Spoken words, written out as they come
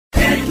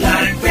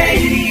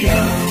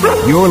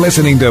You're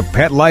listening to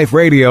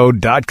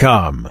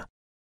PetLifeRadio.com.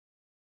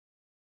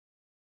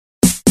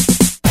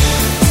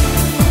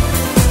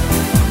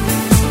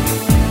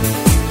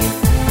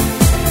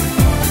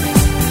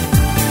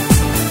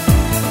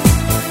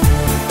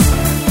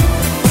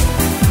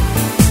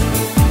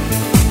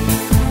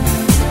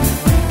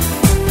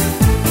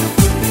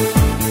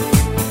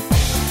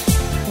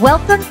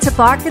 Welcome to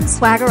Bark and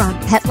Swagger on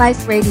Pet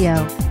Life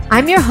Radio.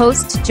 I'm your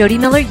host, Jody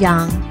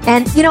Miller-Young,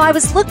 and I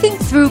was looking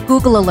through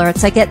Google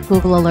Alerts. I get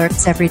Google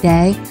Alerts every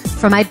day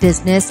for my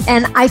business,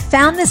 and I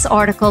found this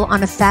article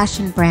on a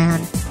fashion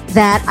brand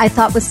that I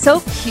thought was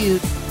so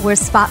cute. We're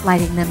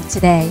spotlighting them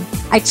today.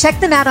 I checked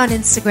them out on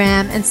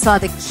Instagram and saw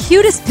the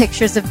cutest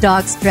pictures of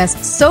dogs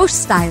dressed so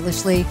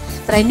stylishly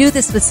that I knew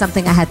this was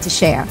something I had to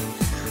share.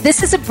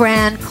 This is a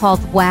brand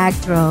called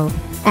Wagdrobe,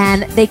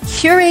 and they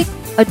curate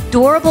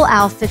adorable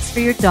outfits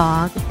for your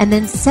dog and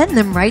then send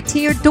them right to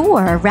your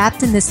door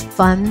wrapped in this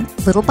fun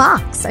little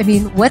box. I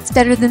mean, what's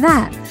better than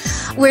that?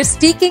 We're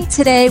speaking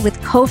today with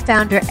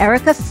co-founder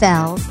Erica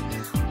Feld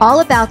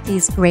all about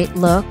these great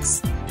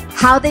looks,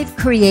 how they've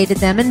created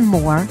them, and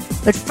more.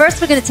 But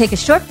first, we're going to take a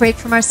short break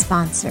from our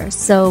sponsor.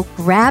 So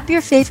grab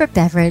your favorite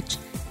beverage,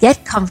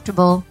 get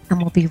comfortable,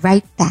 and we'll be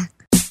right back.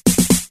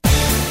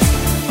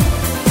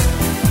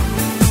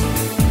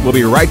 We'll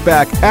be right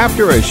back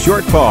after a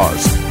short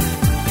pause.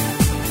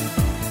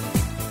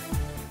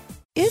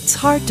 It's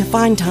hard to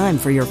find time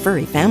for your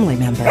furry family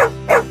member.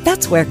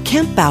 That's where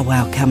Camp Bow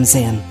Wow comes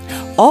in.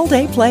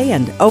 All-day play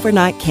and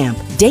overnight camp,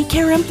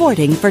 daycare and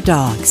boarding for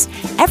dogs.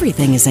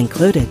 Everything is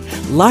included.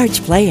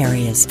 Large play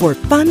areas for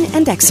fun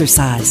and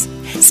exercise.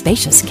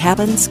 Spacious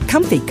cabins,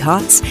 comfy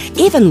cots,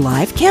 even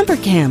live camper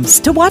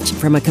cams to watch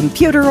from a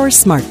computer or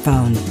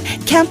smartphone.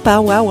 Camp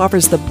Bow Wow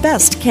offers the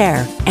best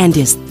care and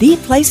is the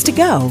place to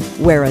go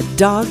where a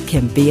dog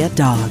can be a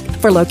dog.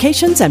 For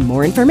locations and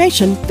more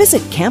information,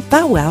 visit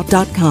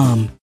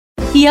campbowwow.com.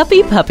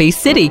 Yuppie Puppy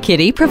City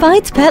Kitty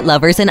provides pet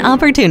lovers an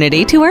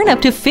opportunity to earn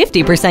up to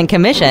 50%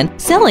 commission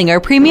selling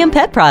our premium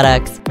pet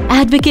products.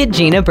 Advocate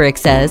Gina Brick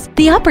says,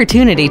 the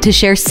opportunity to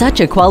share such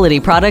a quality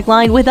product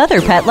line with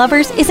other pet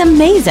lovers is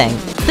amazing.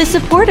 The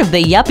support of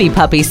the Yuppie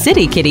Puppy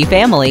City Kitty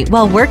family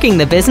while working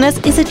the business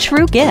is a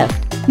true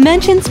gift.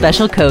 Mention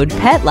special code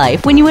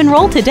PETLIFE when you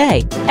enroll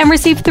today and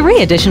receive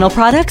 3 additional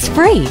products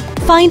free.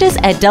 Find us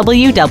at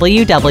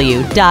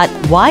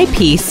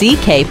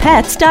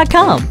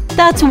www.ypckpets.com.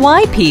 That's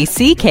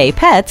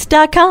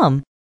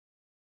ypckpets.com.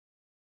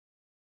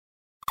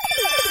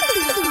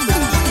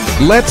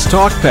 Let's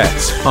talk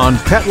pets on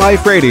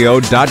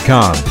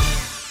PetLifeRadio.com.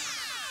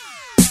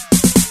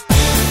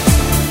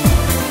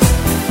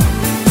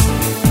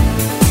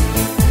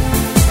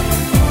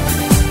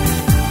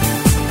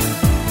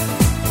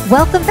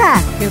 Welcome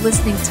back. You're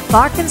listening to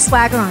Bark and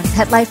Swagger on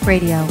Pet Life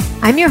Radio.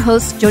 I'm your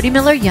host, Jody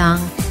Miller-Young,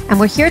 and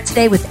we're here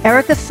today with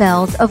Erica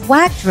Feld of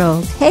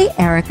Wagdrobe. Hey,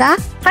 Erica.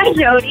 Hi,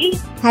 Jody.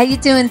 How you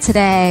doing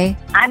today?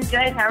 I'm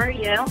good. How are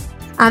you?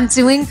 I'm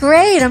doing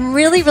great. I'm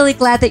really, really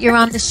glad that you're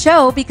on the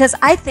show because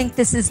I think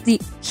this is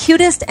the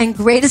cutest and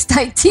greatest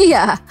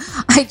idea.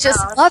 I just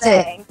love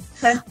it.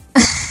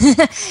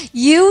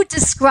 You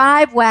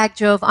describe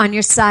Wagdrobe on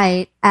your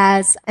site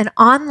as an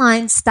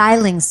online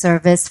styling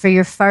service for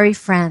your furry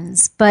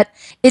friends, but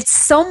it's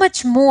so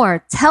much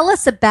more. Tell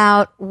us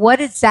about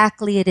what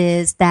exactly it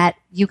is that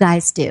you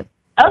guys do.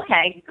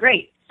 Okay,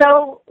 great.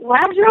 So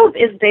Wagdrobe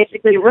is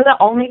basically, we're the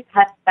only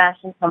pet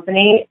fashion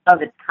company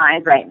of its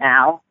kind right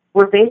now.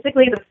 We're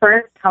basically the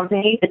first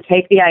company to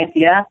take the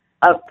idea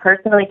of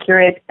personally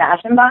curated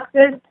fashion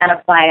boxes and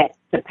apply it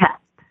to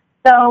pets.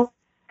 So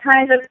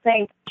kind of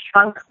think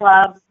trunk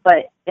club,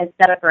 but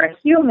instead of for a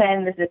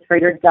human, this is for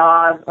your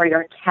dog or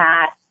your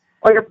cat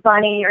or your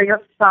bunny or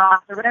your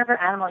fox or whatever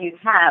animal you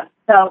have.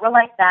 So we're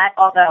like that,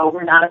 although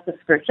we're not a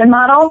subscription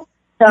model.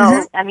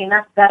 So, I mean,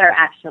 that's better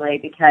actually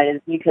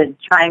because you could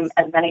try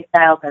as many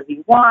styles as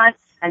you want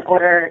and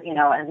order,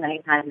 as many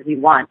times as you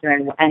want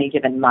during any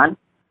given month.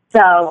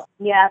 So,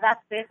 yeah,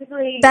 that's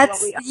basically what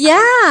we are.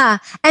 Yeah.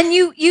 And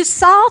you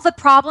solve a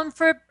problem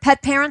for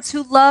pet parents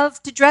who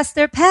love to dress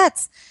their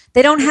pets.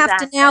 They don't have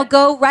to now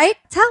go, right?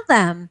 Tell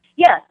them.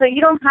 Yeah, so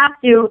you don't have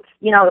to,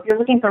 if you're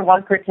looking for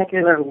one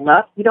particular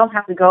look, you don't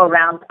have to go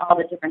around to all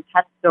the different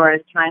pet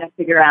stores trying to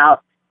figure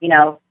out,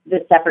 the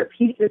separate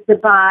pieces to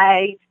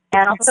buy.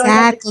 And also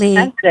it's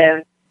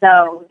expensive.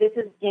 So this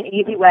is an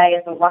easy way.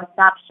 It's a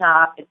one-stop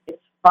shop. It's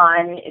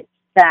fun. It's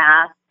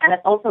fast. And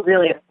it's also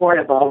really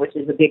affordable, which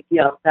is a big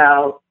deal.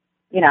 So,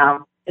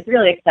 it's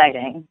really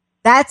exciting.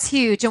 That's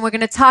huge, and we're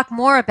going to talk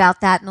more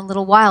about that in a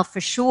little while for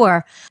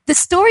sure. The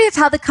story of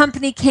how the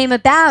company came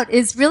about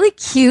is really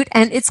cute,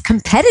 and it's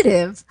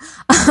competitive.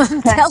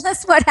 Tell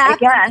us what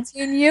happened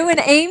between you and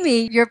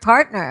Amy, your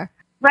partner.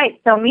 Right.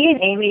 So me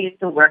and Amy used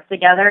to work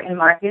together in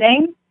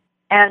marketing,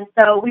 and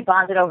so we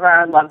bonded over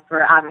our love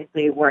for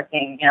obviously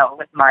working,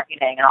 with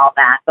marketing and all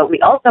that. But we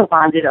also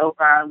bonded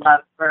over our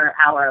love for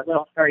our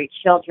little furry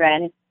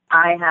children.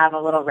 I have a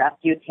little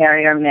rescue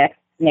terrier mix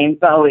named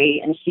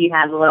Bowie, and she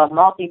has a little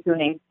Maltipoo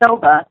named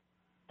Soba.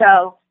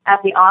 So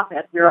at the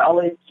office, we were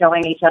always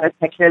showing each other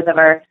pictures of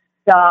our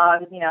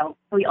dogs.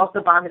 We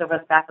also bonded over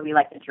the fact that we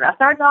like to dress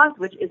our dogs,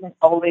 which isn't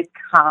always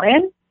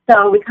common.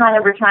 So we kind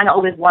of were trying to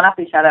always one-up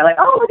each other, like,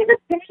 oh, look at this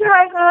picture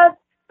I have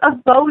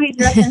of Bowie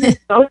dressed in his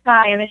bow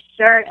tie and his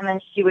shirt. And then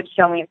she would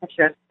show me a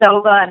picture of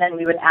Sova, and then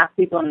we would ask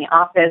people in the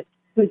office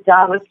whose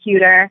dog was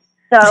cuter.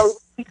 So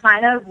we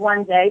kind of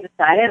one day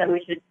decided that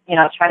we should,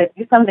 try to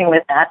do something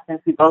with that,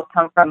 since we both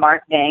come from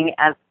marketing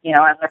as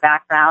our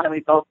background, and we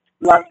both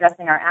love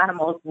dressing our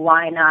animals.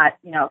 Why not,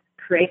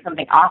 create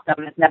something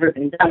awesome that's never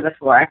been done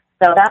before?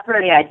 So that's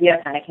where the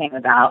idea kind of came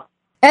about.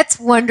 That's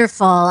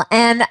wonderful.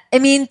 And I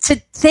mean, to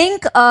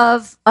think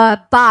of a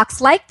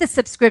box like the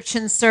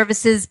subscription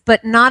services,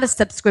 but not a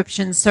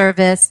subscription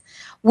service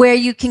where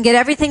you can get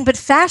everything but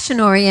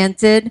fashion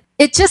oriented,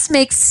 it just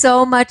makes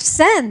so much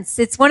sense.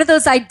 It's one of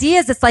those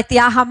ideas. It's like the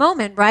aha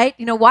moment, right?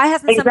 Why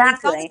hasn't somebody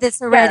thought of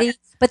this already? Yes.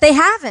 But they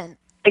haven't.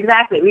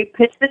 Exactly. We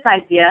pitched this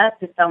idea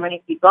to so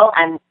many people,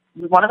 and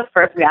one of the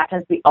first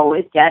reactions we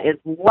always get is,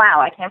 wow,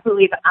 I can't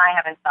believe I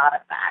haven't thought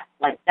of that.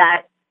 Like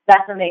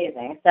that's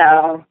amazing.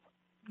 So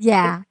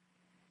yeah.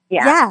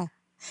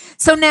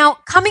 So now,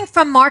 coming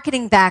from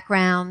marketing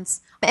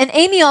backgrounds, and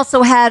Amy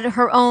also had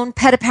her own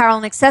pet apparel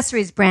and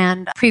accessories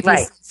brand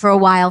previously for a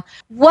while.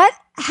 What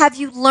have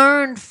you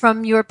learned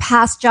from your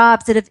past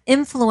jobs that have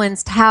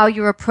influenced how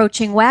you're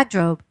approaching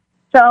Wagdrobe?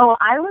 So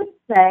I would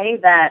say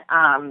that,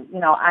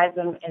 I've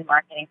been in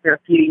marketing for a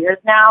few years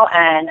now,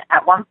 and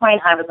at one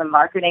point I was a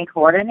marketing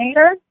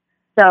coordinator.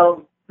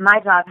 So my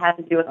job had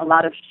to do with a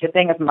lot of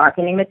shipping of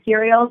marketing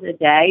materials a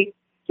day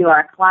to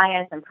our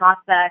clients and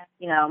prospects,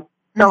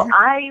 So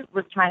I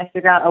was trying to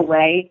figure out a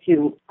way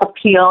to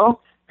appeal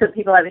to the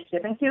people I was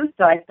shipping to.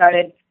 So I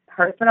started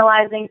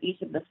personalizing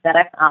each of the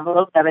FedEx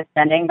envelopes I was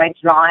sending by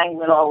drawing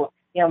little,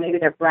 maybe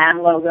their brand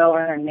logo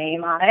or their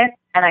name on it.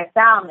 And I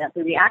found that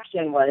the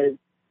reaction was,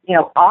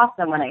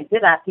 awesome when I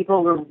did that.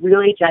 People were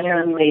really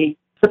genuinely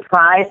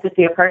surprised to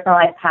see a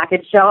personalized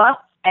package show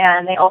up.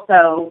 And they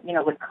also,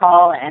 would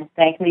call and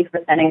thank me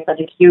for sending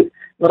such a cute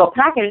little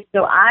package.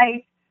 So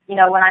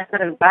when I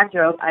started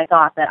Wagdrobe, I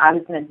thought that I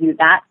was going to do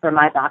that for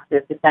my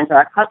boxes to send to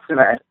our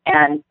customers.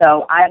 And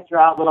so I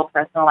draw little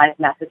personalized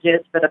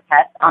messages for the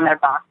pets on their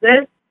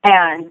boxes.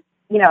 And,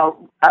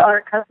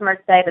 our customers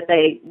say that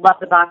they love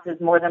the boxes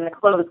more than the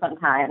clothes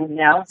sometimes,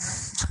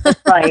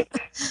 It's like,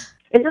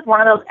 it's just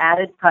one of those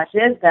added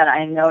touches that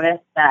I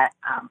noticed that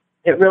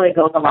it really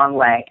goes a long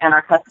way, and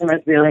our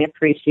customers really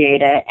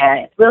appreciate it, and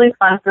it's really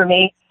fun for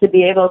me to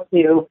be able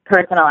to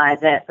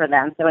personalize it for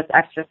them, so it's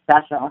extra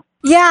special.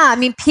 Yeah, I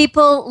mean,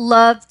 people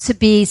love to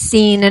be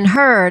seen and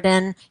heard,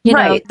 and,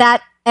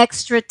 that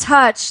extra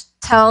touch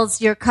tells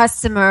your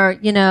customer,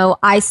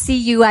 I see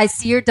you, I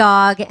see your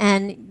dog,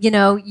 and,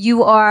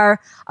 you are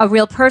a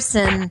real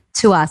person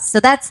to us. So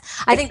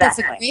I think that's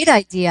a great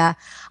idea.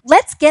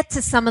 Let's get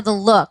to some of the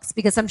looks,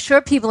 because I'm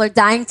sure people are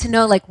dying to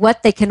know, like,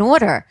 what they can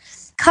order.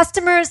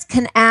 Customers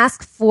can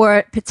ask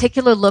for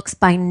particular looks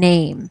by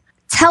name.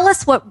 Tell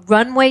us what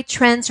runway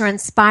trends are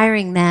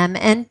inspiring them,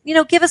 and,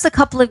 give us a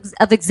couple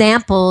of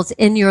examples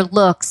in your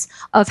looks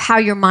of how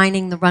you're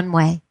mining the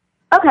runway.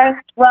 Okay.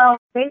 Well,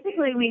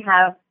 basically we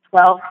have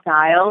 12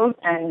 styles,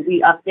 and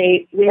we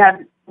have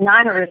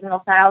 9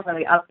 original styles, and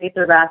we update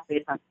the rest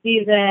based on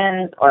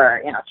seasons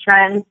or,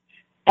 trends.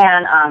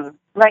 And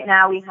right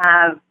now we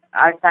have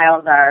our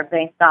styles are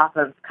based off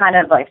of kind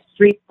of like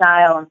street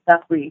style and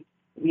stuff we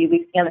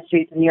see on the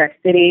streets of New York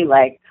City.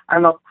 Like our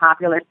most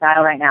popular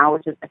style right now,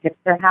 which is the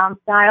hipster hound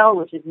style,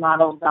 which is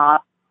modeled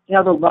off,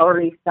 the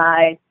Lower East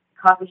Side,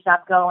 coffee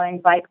shop going,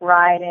 bike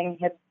riding,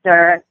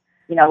 hipster.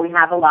 We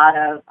have a lot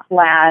of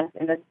plaids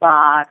in this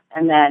box,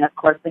 and then, of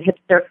course, the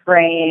hipster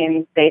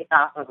frames based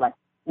off of, like,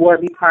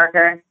 Warby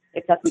Parker,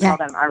 except we call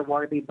them our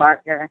Warby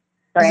Barker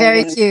frames.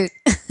 Very cute.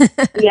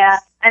 Yeah,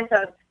 and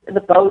so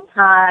the bow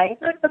tie,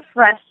 it's like the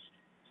fresh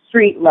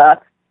street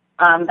look.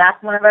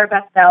 That's one of our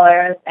best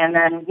sellers. And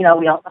then,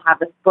 we also have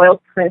the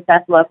spoiled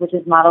princess look, which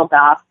is modeled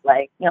off,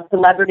 like,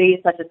 celebrities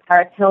such as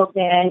Paris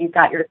Hilton. You've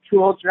got your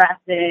tulle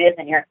dresses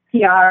and your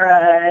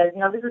tiaras.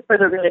 This is for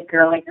the really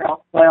girly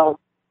girl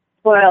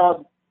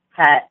spoiled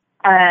pet.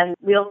 And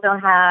we also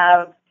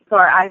have, so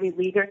our Ivy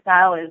Leaguer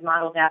style is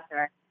modeled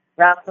after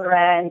Ralph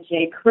Lauren,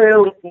 J.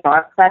 Crew. It's,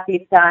 our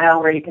Plessy style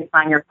where you can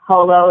find your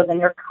polos and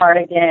your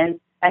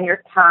cardigans and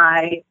your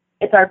tie.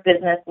 It's our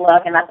business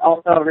look, and that's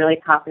also a really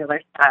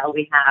popular style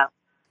we have.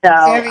 So,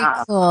 very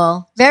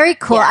cool. Very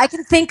cool. Yeah. I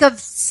can think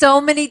of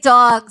so many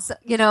dogs,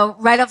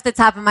 right off the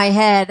top of my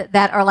head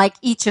that are like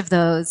each of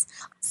those.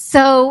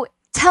 So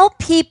tell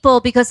people,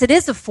 because it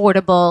is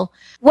affordable,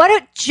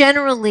 what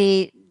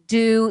generally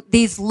do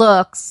these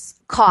looks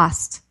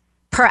cost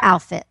per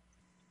outfit?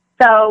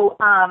 So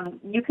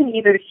you can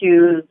either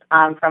choose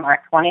from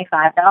our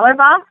 $25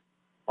 box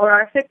or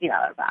our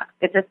 $50 box.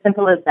 It's as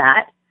simple as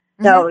that.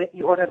 Mm-hmm. So if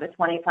you order the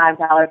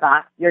 $25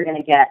 box, you're going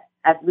to get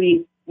at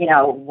least,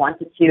 1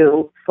 to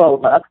 2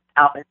 full looks,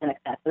 outfits, and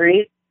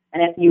accessories.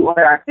 And if you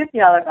order our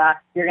 $50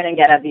 box, you're going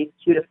to get at least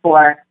 2 to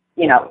 4,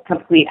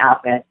 complete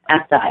outfits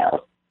and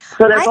styles.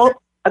 So they're both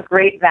a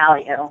great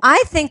value.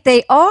 I think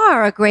they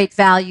are a great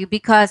value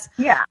because,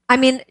 Yeah. I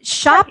mean,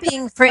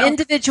 shopping for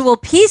individual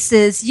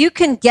pieces, you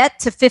can get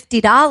to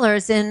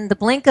 $50 in the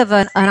blink of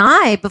an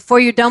eye before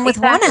you're done with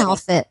one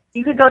outfit.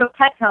 You could go to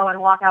Petco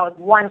and walk out with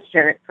one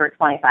shirt for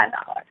 $25.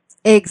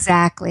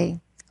 Exactly.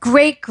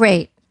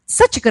 Great.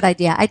 Such a good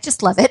idea. I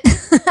just love it.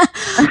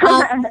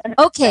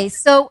 Okay,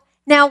 so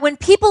now when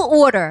people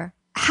order,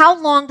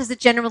 how long does it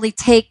generally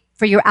take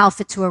for your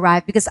outfit to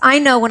arrive? Because I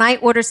know when I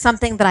order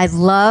something that I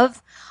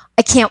love,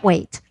 I can't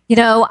wait. You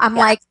know, I'm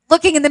like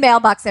looking in the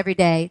mailbox every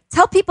day.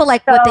 Tell people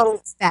what they can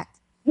expect.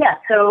 Yeah,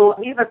 so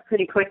we have a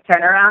pretty quick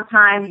turnaround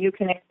time. You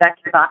can expect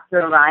your box to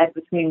arrive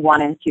between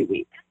 1 and 2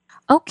 weeks.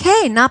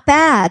 Okay, not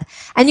bad.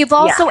 And you've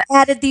also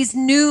added these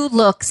new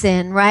looks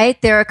in,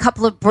 right? There are a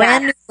couple of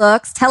brand new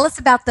looks. Tell us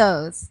about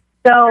those.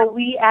 So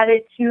we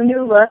added 2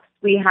 new looks.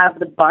 We have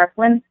the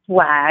Barkland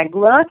Swag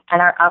look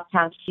and our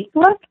Uptown Chic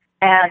look.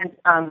 And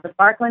the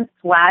Barkland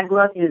Swag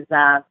look is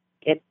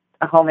it's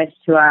a homage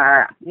to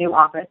our new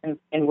office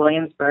in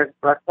Williamsburg,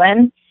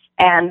 Brooklyn.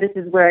 And this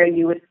is where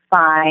you would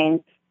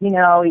find, you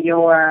know,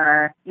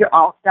 your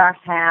All-Star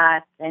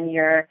hats and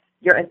your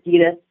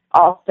Adidas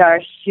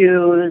All-Star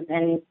shoes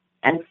and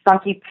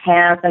funky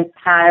pants and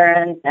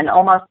patterns and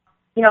almost,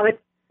 you know,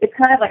 it's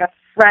kind of like a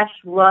fresh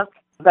look,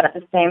 but at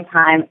the same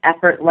time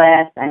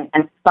effortless and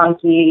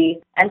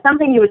funky and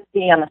something you would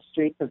see on the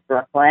streets of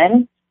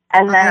Brooklyn.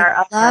 And then our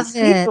Uptown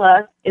Chic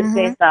look is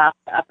based off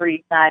the Upper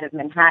East Side of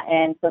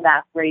Manhattan, so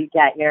that's where you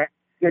get your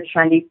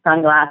trendy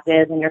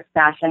sunglasses and your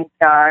fashion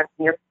scarves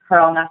and your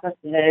pearl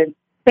necklaces.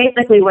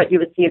 Basically what you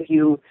would see if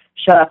you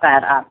showed up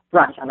at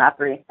brunch on the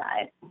Upper East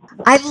Side.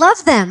 I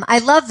love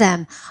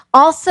them.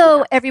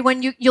 Also,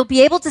 everyone, you'll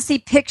be able to see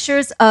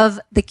pictures of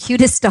the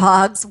cutest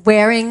dogs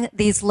wearing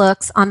these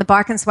looks on the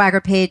Bark and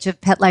Swagger page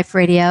of Pet Life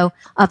Radio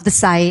of the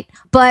site.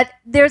 But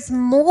there's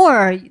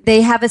more.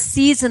 They have a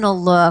seasonal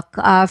look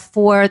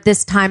for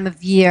this time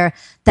of year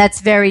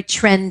that's very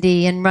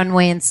trendy and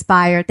runway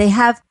inspired. They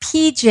have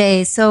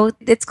PJs, so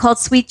it's called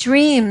Sweet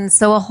Dreams,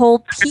 so a whole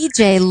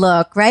PJ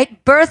look,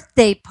 right?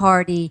 Birthday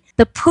party,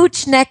 the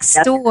Pooch Next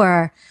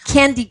Door,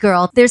 Candy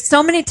Girl. There's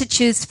so many to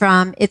choose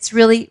from. It's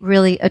really,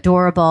 really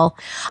adorable.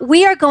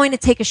 We are going to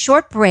take a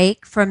short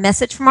break for a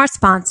message from our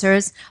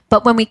sponsors,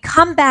 but when we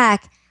come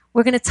back,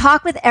 we're going to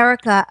talk with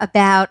Erica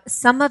about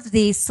some of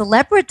the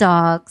celebra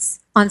dogs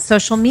on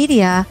social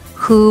media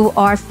who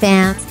are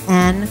fans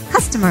and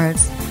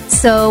customers.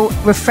 So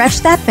refresh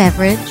that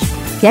beverage,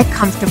 get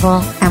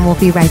comfortable, and we'll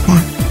be right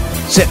back.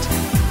 Sit.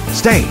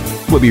 Stay.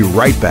 We'll be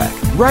right back,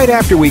 right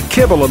after we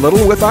kibble a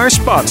little with our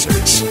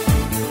sponsors.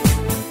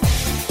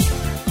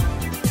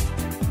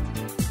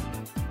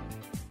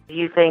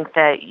 You think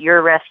that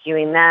you're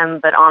rescuing them,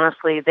 but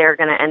honestly, they're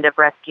going to end up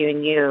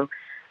rescuing you.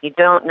 You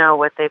don't know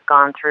what they've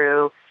gone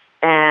through,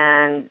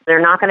 and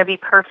they're not going to be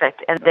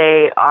perfect. And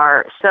they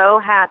are so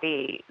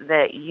happy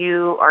that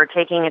you are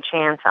taking a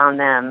chance on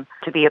them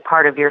to be a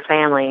part of your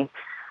family.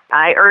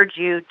 I urge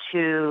you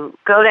to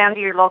go down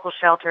to your local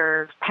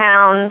shelters,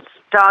 pounds,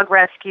 dog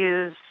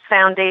rescues,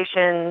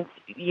 foundations,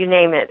 you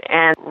name it,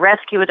 and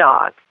rescue a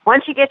dog.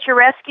 Once you get your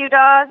rescue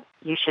dog,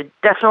 you should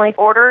definitely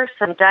order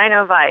some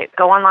Dinovite.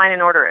 Go online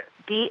and order it.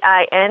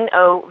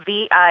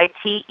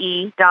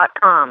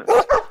 DINOVITE.com.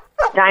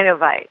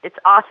 Dinovite. It's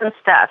awesome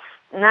stuff.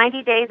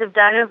 90 days of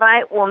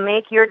Dinovite will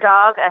make your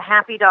dog a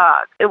happy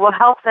dog. It will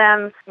help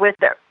them with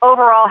their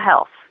overall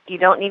health. You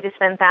don't need to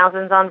spend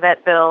thousands on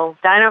vet bills.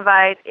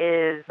 Dinovite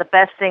is the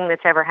best thing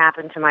that's ever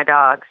happened to my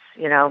dogs,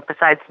 you know,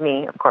 besides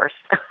me, of course.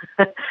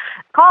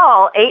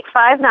 Call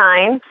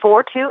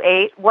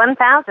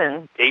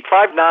 859-428-1000.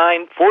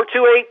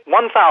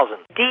 859-428-1000.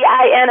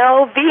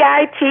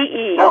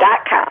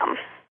 DINOVITE.com.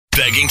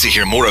 Begging to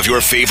hear more of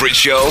your favorite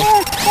show?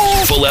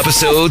 Full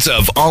episodes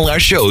of all our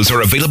shows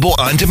are available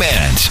on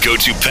demand. Go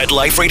to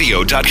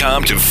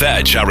PetLifeRadio.com to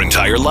fetch our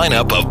entire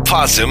lineup of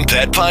Possum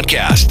Pet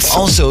podcasts.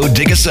 Also,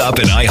 dig us up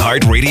in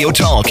iHeartRadio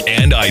Talk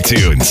and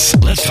iTunes.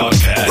 Let's Talk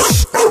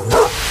Pets.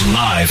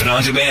 Live and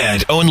on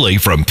demand only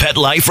from Pet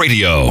Life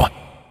Radio.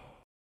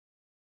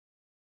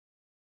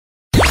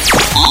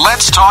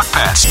 Let's Talk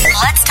Pets.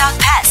 Let's Talk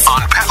Pets.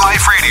 On Pet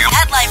Life Radio.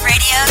 Pet Life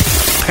Radio.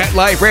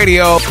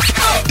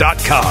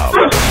 PetLifeRadio.com.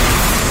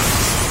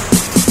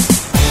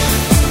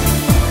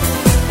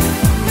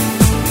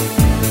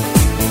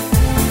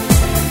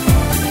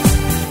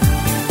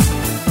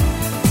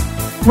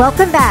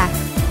 Welcome back.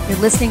 You're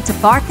listening to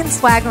Bark and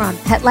Swagger on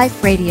Pet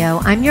Life Radio.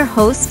 I'm your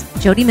host,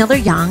 Jody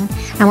Miller-Young,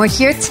 and we're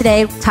here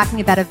today talking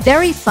about a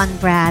very fun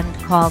brand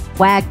called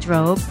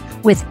Wagdrobe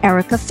with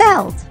Erica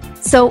Feld.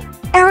 So,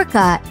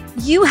 Erica,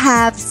 you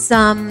have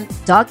some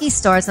doggy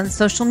stars on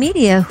social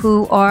media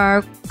who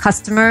are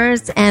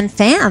customers and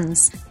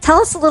fans. Tell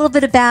us a little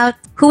bit about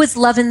who is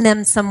loving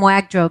them some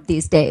Wagdrobe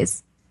these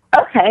days.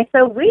 Okay,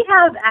 so we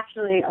have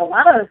actually a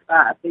lot of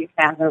big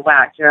fans of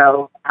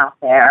Wagdrobe out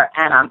there,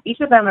 and each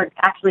of them are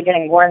actually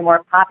getting more and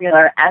more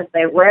popular as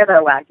they wear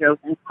their Wagdrobes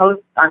and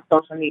post on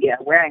social media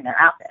wearing their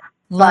outfits.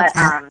 But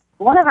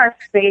one of our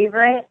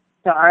favorite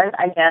stars,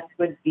 I guess,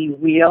 would be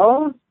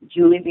Wheels.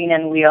 Julie Bean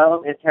and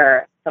Wheels is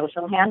her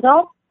social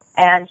handle.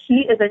 And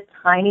she is a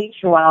tiny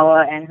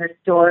Chihuahua, and her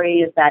story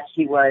is that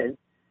she was,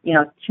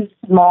 too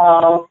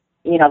small.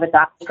 The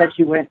doctor said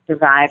she wouldn't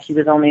survive. She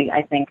was only,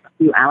 I think, a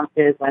few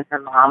ounces when her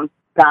mom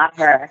got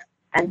her.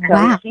 And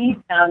so she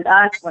found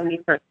us when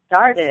we first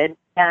started,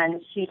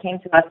 and she came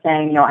to us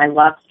saying, I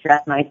love to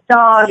dress my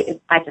dog.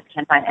 I just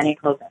can't find any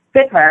clothes that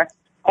fit her.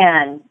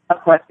 And,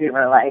 of course, we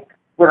were like,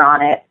 we're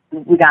on it.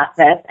 We got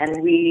this.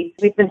 And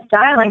we've been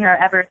styling her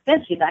ever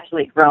since. She's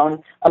actually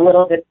grown a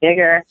little bit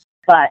bigger.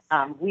 But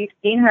we've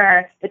seen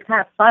her. It's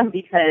kind of fun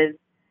because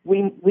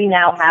we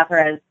now have her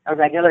as a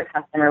regular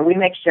customer. We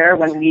make sure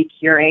when we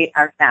curate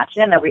our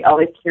fashion that we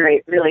always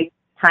curate really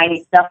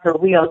tiny stuff for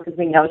Wheels because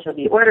we know she'll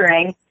be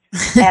ordering.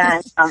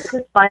 And it's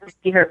just fun to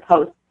see her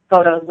post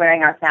photos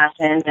wearing our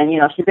fashions. And,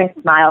 she brings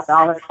smiles to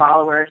all her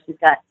followers. She's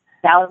got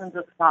thousands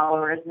of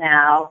followers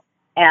now.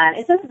 And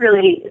it's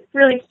really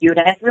cute.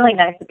 And it's really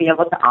nice to be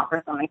able to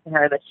offer something to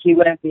her that she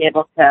wouldn't be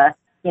able to,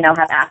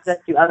 have access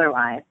to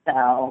otherwise.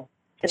 So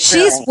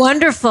she's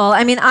wonderful.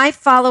 I mean, I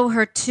follow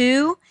her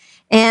too.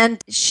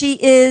 And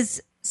she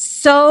is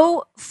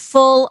so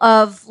full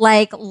of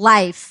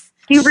life.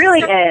 She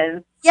really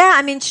is. Yeah,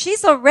 I mean,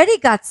 she's already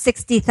got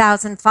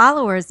 60,000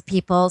 followers,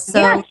 people. So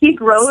yeah, she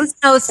grows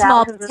no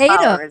small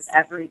potatoes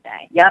every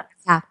day. Yep.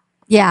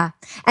 Yeah.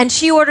 And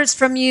she orders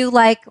from you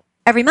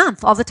every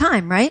month, all the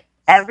time, right?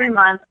 Every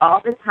month, all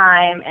the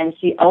time, and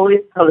she always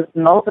posts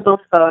multiple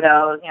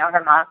photos.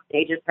 Her mom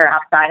stages her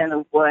outside in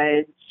the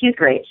woods. She's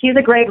great. She's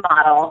a great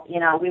model.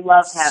 We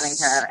love having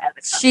her as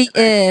a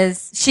customer.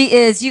 She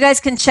is. You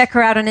guys can check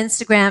her out on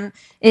Instagram.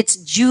 It's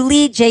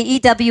Julie,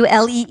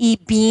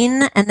 Jewlee,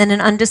 Bean, and then an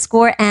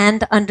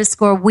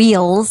 _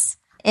 Wheels.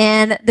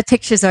 And the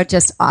pictures are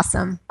just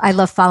awesome. I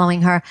love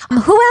following her.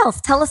 Who else?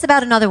 Tell us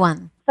about another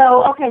one.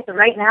 So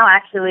right now,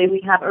 actually, we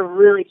have a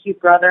really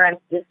cute brother and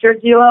sister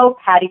duo,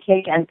 Patty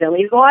Cake and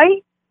Billy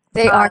Boy.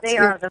 They are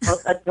the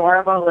most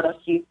adorable little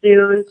Shih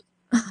Tzus,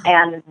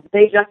 and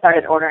they just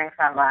started ordering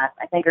from us,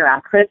 I think,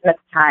 around Christmas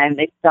time.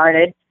 They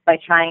started by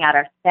trying out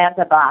our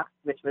Santa box,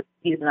 which was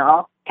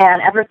seasonal,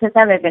 and ever since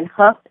then, they've been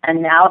hooked,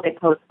 and now they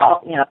post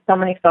so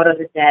many photos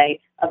a day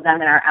of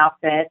them in our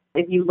outfits.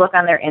 If you look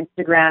on their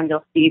Instagram,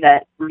 you'll see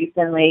that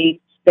recently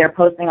they're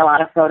posting a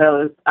lot of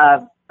photos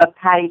of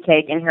Patty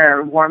Cake in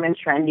her warm and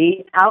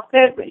trendy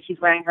outfit.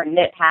 She's wearing her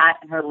knit hat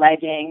and her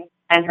leggings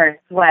and her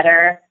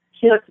sweater.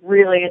 She looks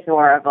really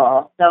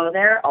adorable. So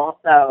they're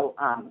also,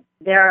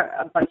 they're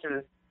a bunch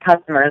of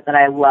customers that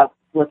I love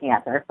looking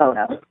at their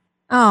photos.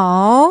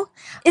 Oh,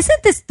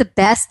 isn't this the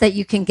best that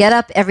you can get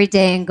up every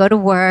day and go to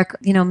work,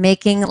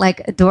 making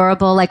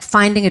adorable,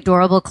 finding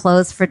adorable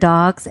clothes for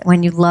dogs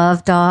when you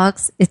love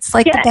dogs? It's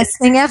the best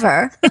thing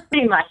ever. It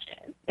pretty much is.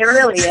 It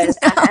really is.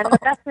 And the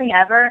best thing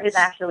ever is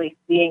actually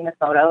seeing the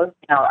photos,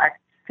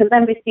 because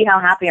then we see how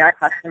happy our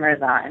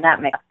customers are, and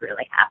that makes us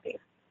really happy.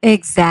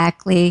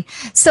 Exactly.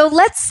 So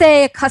let's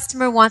say a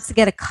customer wants to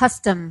get a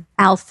custom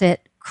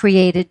outfit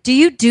created. Do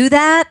you do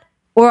that,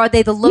 or are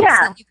they the looks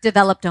that you've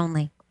developed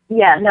only?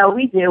 Yeah, no,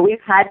 we do.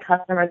 We've had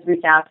customers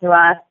reach out to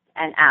us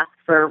and ask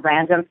for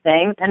random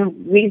things,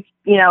 and we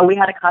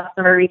had a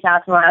customer reach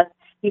out to us.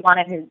 He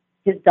wanted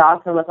his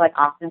dog to look like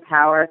Austin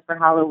Powers for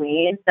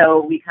Halloween,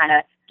 so we kind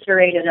of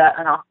curated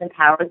an Austin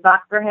Powers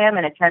box for him,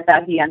 and it turns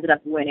out he ended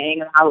up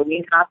winning a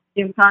Halloween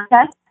costume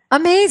contest.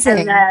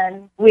 Amazing. And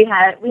then we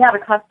have a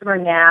customer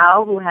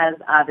now who has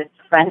this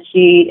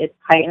Frenchie. It's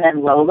Titan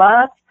and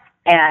Lola,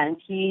 and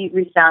he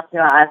reached out to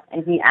us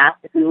and he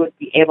asked if we would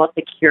be able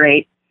to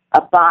curate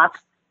a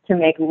box to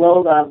make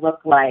Lola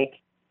look like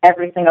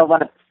every single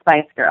one of the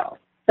Spice Girls.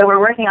 So we're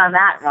working on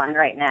that one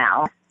right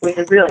now, which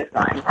is really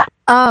fun.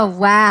 Oh,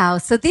 wow.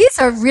 So these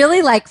are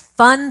really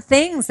fun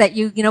things that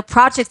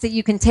projects that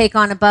you can take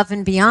on above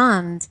and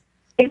beyond.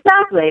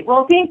 Exactly.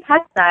 Well, being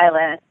pet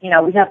stylists,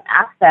 we have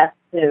access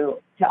to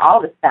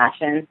all this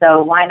fashion,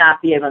 so why not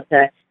be able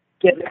to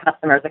give the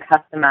customers a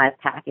customized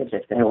package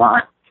if they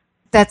want?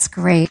 That's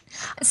great.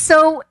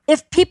 So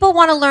if people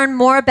want to learn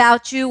more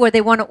about you or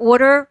they want to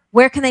order,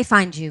 where can they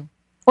find you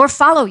or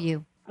follow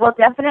you? Well,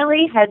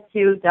 definitely head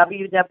to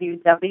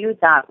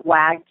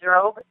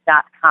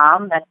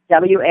www.wagdrobe.com. That's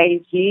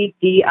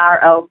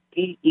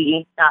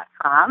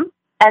WAGDROBE.com.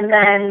 And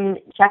then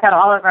check out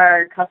all of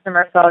our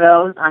customer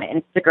photos on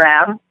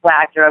Instagram.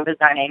 Wagdrobe is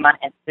our name on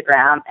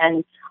Instagram.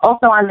 And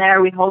also on there,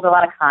 we hold a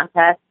lot of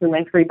contests to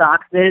win free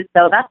boxes.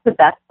 So that's the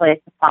best place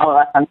to follow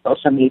us on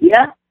social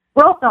media.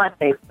 We're also on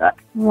Facebook.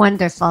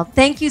 Wonderful.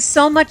 Thank you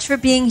so much for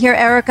being here,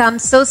 Erica. I'm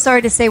so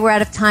sorry to say we're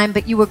out of time,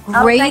 but you were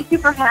great. Oh, thank you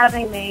for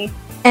having me.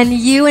 And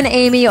you and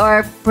Amy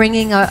are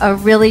bringing a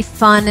really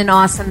fun and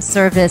awesome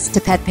service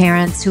to pet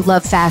parents who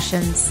love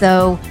fashion.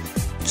 So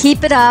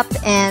keep it up,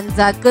 and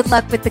good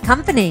luck with the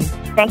company.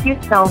 Thank you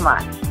so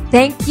much.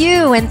 Thank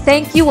you, and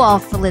thank you all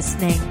for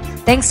listening.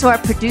 Thanks to our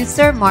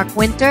producer, Mark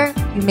Winter.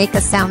 You make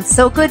us sound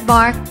so good,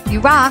 Mark. You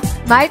rock.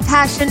 My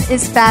passion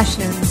is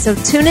fashion, so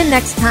tune in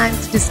next time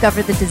to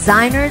discover the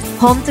designers,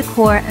 home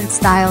decor, and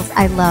styles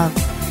I love.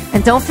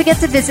 And don't forget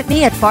to visit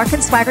me at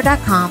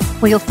barkandswagger.com,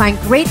 where you'll find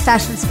great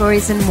fashion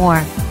stories and more.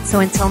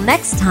 So until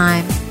next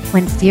time,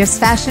 When fierce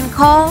fashion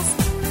calls,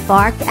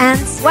 bark and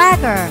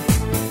swagger.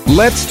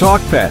 Let's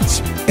Talk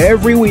Pets,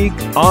 every week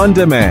on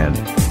demand,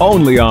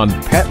 only on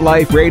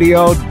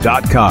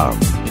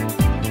PetLifeRadio.com.